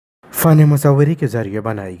फ़न मुसव्वरी के ज़रिए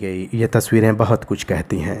बनाई गई ये तस्वीरें बहुत कुछ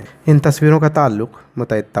कहती हैं। इन तस्वीरों का ताल्लुक़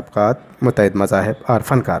मुतअद्दिद तबक़ात, मुतअद्दिद मज़ाहिब और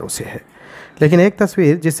फ़नकारों से है, लेकिन एक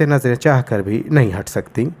तस्वीर जिससे नज़रें चाह कर भी नहीं हट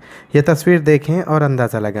सकती। ये तस्वीर देखें और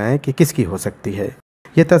अंदाज़ा लगाएं कि किसकी हो सकती है।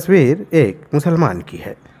 ये तस्वीर एक मुसलमान की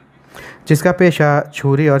है जिसका पेशा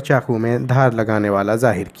छुरी और चाकू में धार लगाने वाला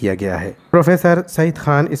जाहिर किया गया है। प्रोफेसर सईद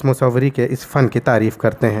खान इस मुसव्वरी के इस फ़न की तारीफ़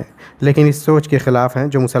करते हैं, लेकिन इस सोच के ख़िलाफ़ हैं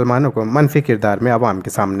जो मुसलमानों को मनफी किरदार में आवाम के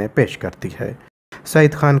सामने पेश करती है।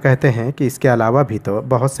 सईद खान कहते हैं कि इसके अलावा भी तो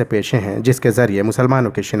बहुत से पेशे हैं जिसके ज़रिए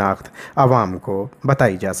मुसलमानों की शिनाख्त आवाम को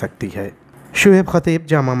बताई जा सकती है। शुएब खतीब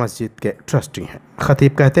जामा मस्जिद के ट्रस्टी हैं।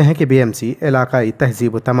 खतीब कहते हैं कि BMC इलाकाई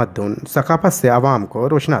तहज़ीब व तमद्दुन सकाफ़त से आवाम को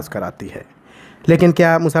रोशनास कराती है, लेकिन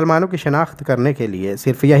क्या मुसलमानों की शनाख्त करने के लिए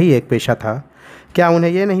सिर्फ़ यही एक पेशा था? क्या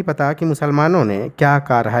उन्हें ये नहीं पता कि मुसलमानों ने क्या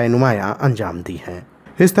कारहाय नुमायाँ अंजाम दी हैं?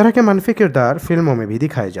 इस तरह के मनफी किरदार फ़िल्मों में भी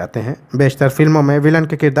दिखाए जाते हैं। बेशतर फ़िल्मों में विलन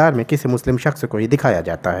के किरदार में किसी मुस्लिम शख्स को ही दिखाया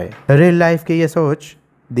जाता है। रियल लाइफ की ये सोच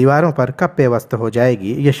दीवारों पर कब पेवस्त हो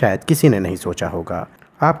जाएगी, ये शायद किसी ने नहीं सोचा होगा।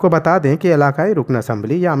 आपको बता दें कि इलाकाई रुकन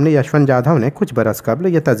असम्बली यामनी यशवंत जाधव ने कुछ बरस कबल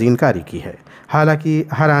ये तज़ीनकारी की है। हालांकि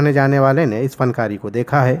हर आने जाने वाले ने इस फ़नकारी को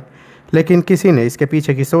देखा है, लेकिन किसी ने इसके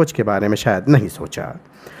पीछे की सोच के बारे में शायद नहीं सोचा।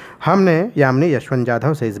 हमने यामनी यशवंत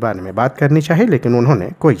जाधव से इस बारे में बात करनी चाहिए, लेकिन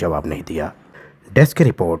उन्होंने कोई जवाब नहीं दिया। Desk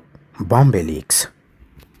report, Bombay leaks.